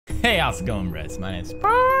Hey, how's it going, bros? My name's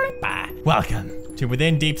PewDiePie. Welcome to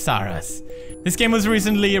Within Deep Sorrows. This game was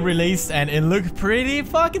recently released and it looked pretty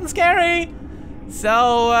fucking scary.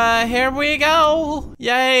 So, here we go.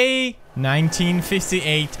 Yay.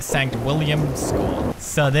 1958 St. William's School.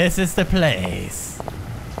 So this is the place.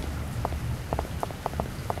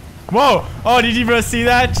 Whoa! Oh, did you bro see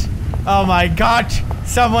that? Oh my god.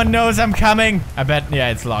 Someone knows I'm coming. I bet,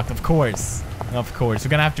 yeah, it's locked. Of course. Of course.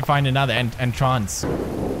 We're gonna have to find another entrance.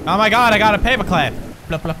 Oh my god, I got a paperclip.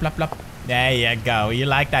 Blup, blup, blup, blup. There you go. You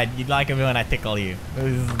like that. You like it when I tickle you. This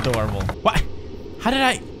is adorable. What? How did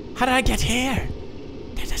I get here?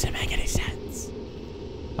 That doesn't make any sense.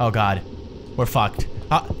 Oh god. We're fucked.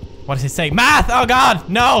 What does it say? Math! Oh god!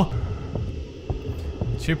 No!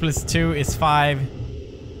 2 + 2 is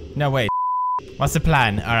 5. No, wait. What's the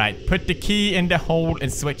plan? Alright. Put the key in the hole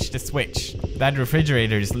and switch the switch. That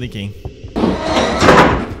refrigerator is leaking.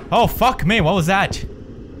 Oh, fuck me. What was that?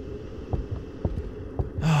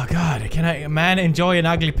 Oh god. Can a man enjoy an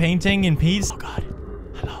ugly painting in peace? Oh god.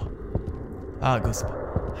 Hello. Oh, ghost.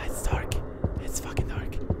 It's dark. It's fucking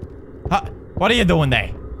dark. What are you doing there?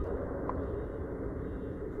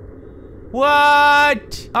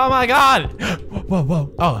 What? Oh my god. Whoa,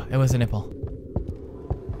 whoa. Oh, it was a nipple.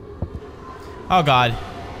 Oh god.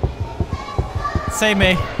 Save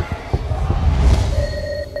me.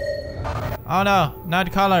 Oh no,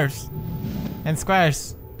 not colors and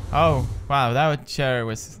squares. Oh, wow, that sure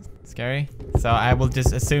was scary. So I will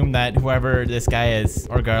just assume that whoever this guy is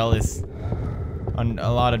or girl is on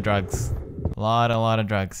a lot of drugs. A lot of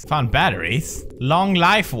drugs. Found batteries. Long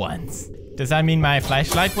life ones. Does that mean my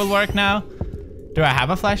flashlight will work now? Do I have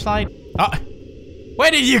a flashlight? Oh,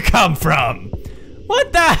 where did you come from?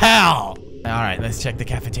 What the hell? Alright, let's check the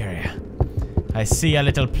cafeteria. I see a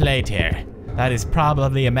little plate here. That is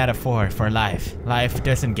probably a metaphor for life. Life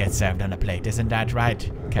doesn't get served on a plate, isn't that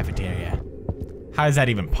right, cafeteria? How is that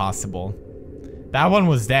even possible? That one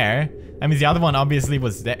was there. I mean, the other one obviously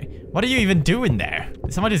was there. What are you even doing there?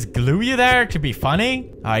 Did someone just glue you there to be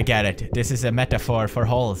funny? Oh, I get it. This is a metaphor for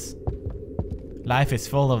holes. Life is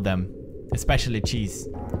full of them, especially cheese.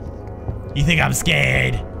 You think I'm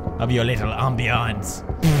scared of your little ambiance?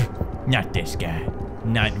 Not this guy.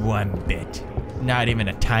 Not one bit. Not even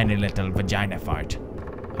a tiny little vagina fart.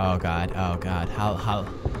 Oh god, oh god. How?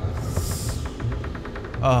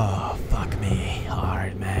 Oh, fuck me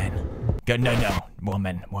hard, man. Go, no,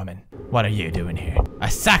 woman. What are you doing here? A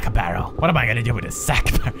sack barrel. What am I gonna do with a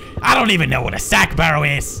sack barrel? I don't even know what a sack barrel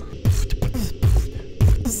is.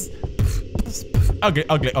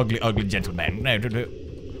 Ugly gentleman.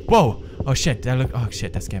 Whoa. Oh shit, oh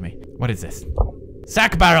shit, that scared me. What is this?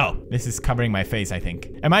 Sack barrel! This is covering my face, I think.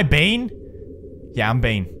 Am I Bane? Yeah, I'm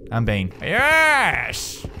Bane.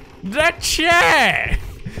 Yes! The chair!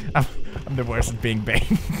 I'm the worst at being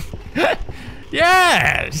Bane.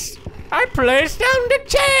 Yes! I placed down the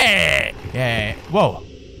chair! Yeah. Whoa.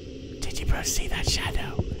 Did you bro see that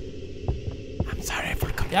shadow? I'm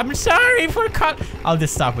sorry for I'll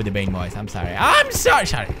just stop with the Bane voice. I'm sorry.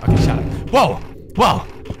 Shut up. Okay, shut up. Whoa!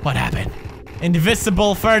 What happened?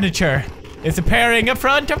 Invisible furniture is appearing in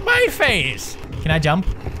front of my face. Can I jump?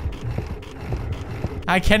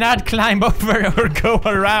 I cannot climb over or go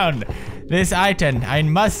around this item. I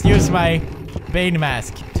must use my Bane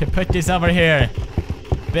mask to put this over here.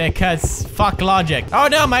 Because fuck logic. Oh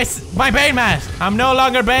no, my Bane mask. I'm no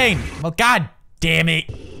longer Bane. Well, god damn it.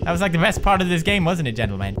 That was like the best part of this game, wasn't it,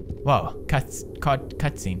 gentlemen? Whoa,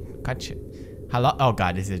 cutscene. Hello? Oh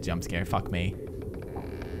god, this is a jump scare. Fuck me.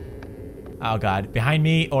 Oh god, behind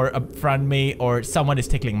me or up front me or someone is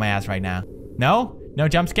tickling my ass right now. No? No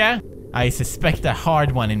jump scare? I suspect a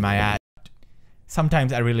hard one in my ass.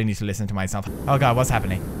 Sometimes I really need to listen to myself. Oh god, what's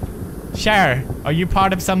happening? Cher, are you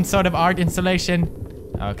part of some sort of art installation?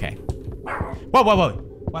 Okay. Whoa.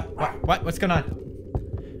 What? What's going on?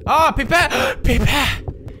 Oh,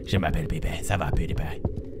 PewDiePie! Je m'appelle PewDiePie. Ça va, PewDiePie?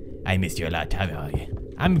 I missed you a lot. How are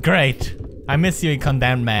you? I'm great. I miss you in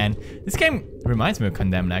Condemned, man. This game reminds me of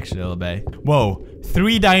Condemned, actually, a little bit. Whoa.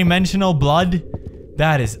 3-dimensional blood?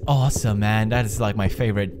 That is awesome, man. That is like my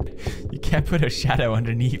favorite. You can't put a shadow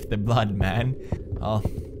underneath the blood, man. Oh,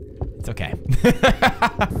 it's okay.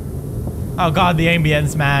 Oh god, the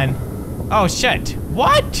ambience, man. Oh shit.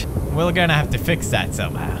 What? We're gonna have to fix that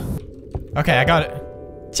somehow. Okay, I got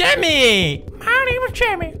it. Jemmy! My name is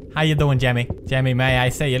Jemmy. How you doing, Jemmy? Jemmy, may I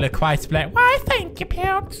say you look quite splendid. Why, thank you,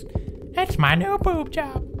 Pubes. It's my new boob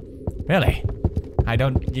job. Really? You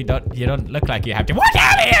don't look like you have to. What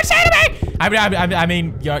are you saying to me? I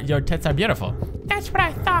mean, your tits are beautiful. That's what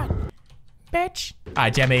I thought, bitch.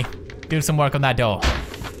 Alright, Jemmy, do some work on that door.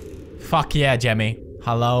 Fuck yeah, Jemmy.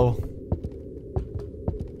 Hello.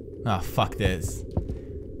 Oh, fuck this.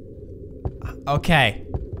 Okay.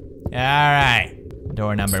 Alright.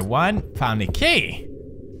 Door number 1. Found the key.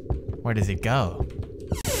 Where does it go?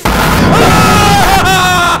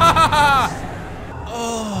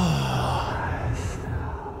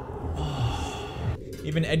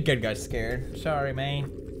 Even Edgar got scared. Sorry,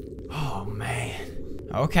 man. Oh, man.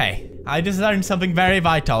 Okay. I just learned something very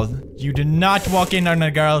vital. You do not walk in on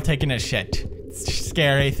a girl taking a shit.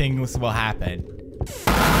 Scary things will happen.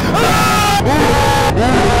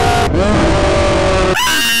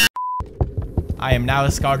 I am now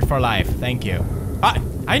scarred for life. Thank you.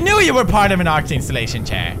 I knew you were part of an art installation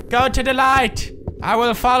chair. Go to the light. I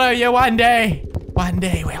will follow you one day. One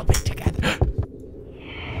day we'll be together.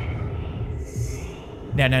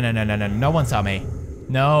 No. No one saw me.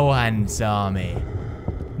 No one saw me.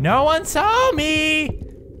 No one saw me.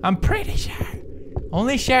 I'm pretty sure.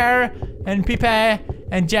 Only Cher and Pipe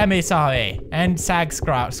and Jemmy saw me. And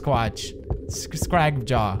Squatch.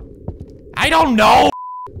 Scragjaw. I don't know.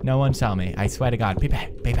 No one saw me. I swear to God.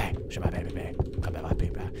 Pipe.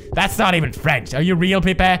 That's not even French. Are you real,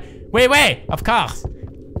 Pipe? Wait. Of course.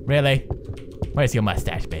 Really? Where's your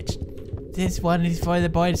mustache, bitch? This one is for the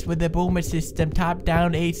boys with the boomer system. Top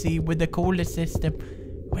down AC with the cooler system.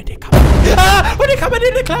 When they come when they coming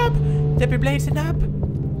in the club, they be blazing up.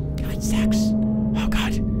 God, sex. Oh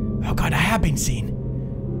God, I have been seen.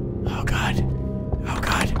 Oh God,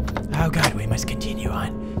 we must continue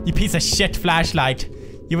on. You piece of shit flashlight.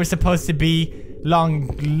 You were supposed to be long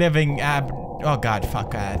living oh God,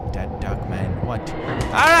 fuck that duck man. What?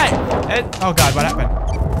 Alright! Oh God, what happened?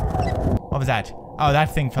 What was that? Oh,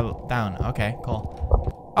 that thing fell down. Okay,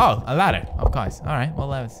 cool. Oh, a ladder, of course. Alright, well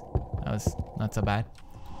that was not so bad.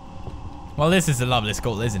 Well, this is a lovely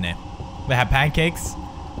school, isn't it? They have pancakes,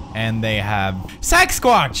 and they have...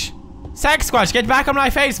 Squatch! Squatch, get back on my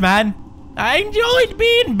face, man! I enjoyed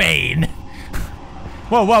being Bane!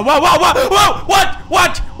 Whoa!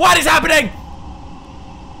 What is happening?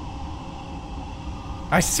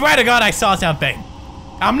 I swear to God I saw something!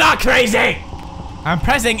 I'm not crazy! I'm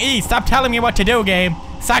pressing E, stop telling me what to do, game!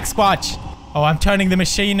 Squatch! Oh, I'm turning the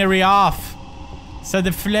machinery off, so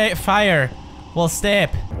the fire will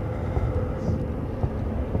stop.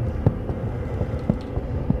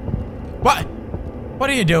 What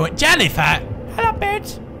are you doing? Jellyfat? Hello,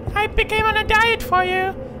 bitch. I became on a diet for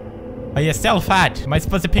you. Are you still fat? Am I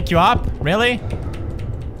supposed to pick you up? Really?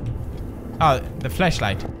 Oh, the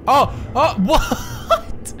flashlight. Oh,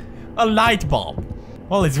 what? A light bulb.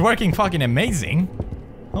 Well, it's working fucking amazing.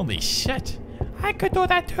 Holy shit. I could do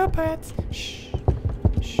that too, but... Shh.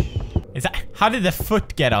 Is that... How did the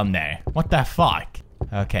foot get on there? What the fuck?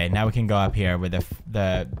 Okay, now we can go up here with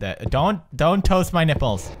the don't toast my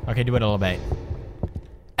nipples. Okay, do it a little bit.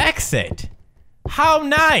 Exit. How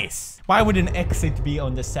nice. Why would an exit be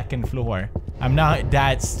on the second floor? I'm not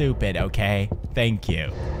that stupid, okay? Thank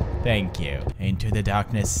you. Thank you. Into the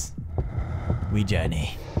darkness we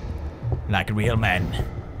journey. Like real men.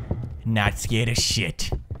 Not scared of shit.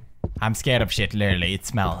 I'm scared of shit, literally. It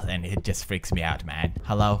smells and it just freaks me out, man.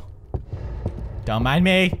 Hello? Don't mind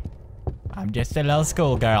me. I'm just a little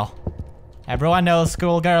schoolgirl. Everyone knows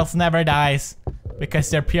schoolgirls never dies because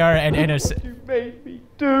they're pure and innocent. You made me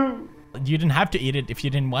do. You didn't have to eat it if you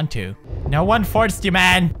didn't want to. No one forced you,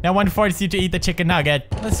 man. No one forced you to eat the chicken nugget.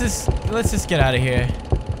 Let's just get out of here.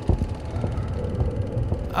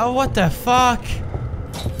 Oh, what the fuck?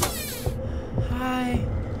 Hi.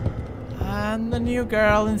 I'm the new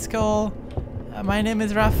girl in school. My name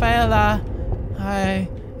is Rafaela. I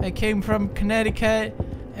came from Connecticut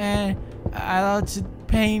and I love to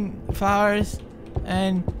paint flowers,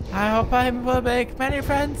 and I hope I will make many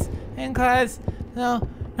friends in class. No,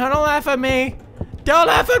 don't laugh at me. Don't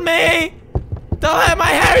laugh at me. Don't laugh. My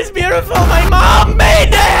hair is beautiful. My mom made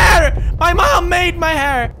the hair. My mom made my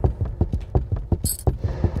hair.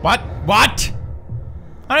 What?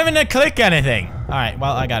 I don't even click anything. All right,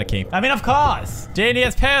 well, I got a key. I mean, of course.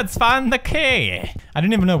 Genius parents found the key. I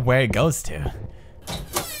don't even know where it goes to.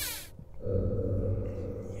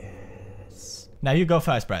 Now you go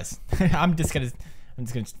first, Bryce. I'm just gonna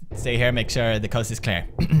stay here, make sure the coast is clear.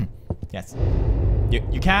 Yes.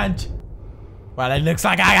 You can't. Well, it looks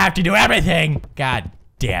like I have to do everything. God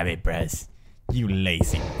damn it, Bryce. You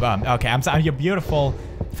lazy bum. Okay, I'm sorry. You're beautiful,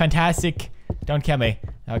 fantastic. Don't kill me.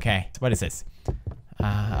 Okay, so what is this?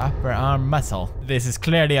 Upper arm muscle. This is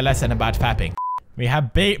clearly a lesson about fapping. We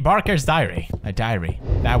have Barker's diary. A diary.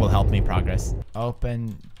 That will help me progress.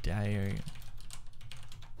 Open diary.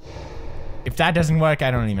 If that doesn't work, I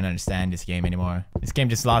don't even understand this game anymore. This game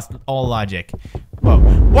just lost all logic. Whoa.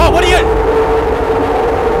 Whoa, what are you?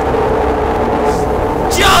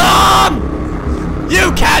 Jump!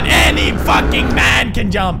 You can't. Any fucking man can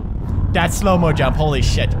jump. That slow-mo jump. Holy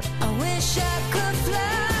shit. I wish I could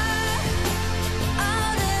fly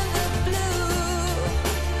out in the blue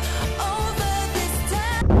over this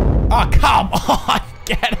time. Oh, come on.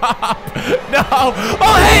 Get up. No.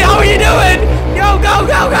 Oh, hey, how are you doing? Go, go,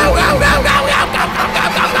 go, go, go, go, go, go, go, go, go,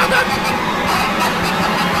 go, go, go.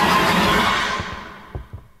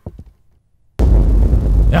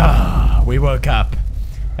 Ah, we woke up.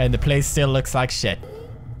 And the place still looks like shit.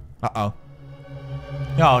 Uh-oh.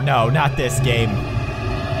 Oh, no, not this game.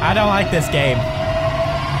 I don't like this game.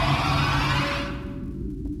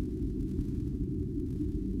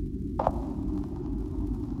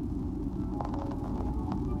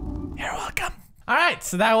 You're welcome. Alright,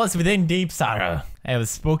 so that was Within Deep Sorrow. It was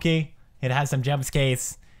spooky, it had some jump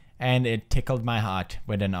scares, and it tickled my heart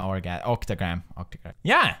with an octagram.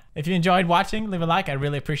 Yeah, if you enjoyed watching, leave a like, I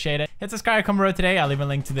really appreciate it. Hit subscribe, comment below today, I'll leave a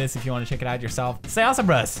link to this if you want to check it out yourself. Stay awesome,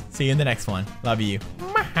 bros. See you in the next one. Love you.